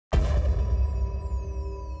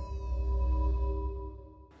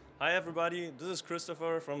Hi everybody, this is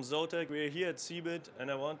Christopher from Zotac. We are here at CeBIT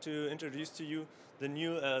and I want to introduce to you the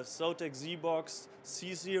new Zotac Zbox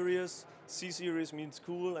C-Series. C-Series means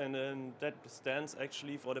cool, and then that stands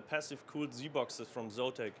actually for the passive cooled Zboxes from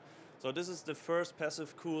Zotac. So this is the first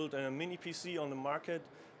passive cooled mini PC on the market.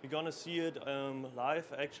 We're gonna see it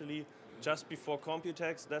live actually just before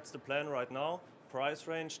Computex. That's the plan right now. Price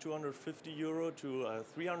range €250 to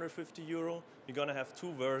 €350. You're gonna have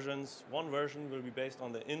two versions. One version will be based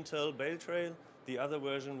on the Intel Bale Trail. The other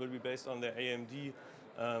version will be based on the AMD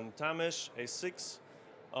Tamash A6.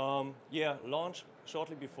 Launch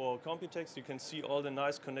shortly before Computex. You can see all the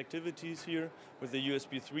nice connectivities here with the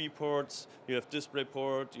USB 3 ports. You have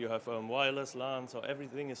DisplayPort, you have wireless LAN, so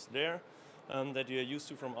everything is there that you're used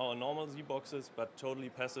to from our normal Zboxes, but totally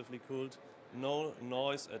passively cooled. No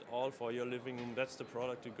noise at all for your living room. That's the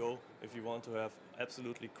product to go if you want to have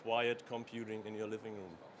absolutely quiet computing in your living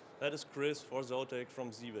room. That is Chris for Zotac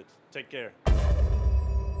from CeBIT. Take care.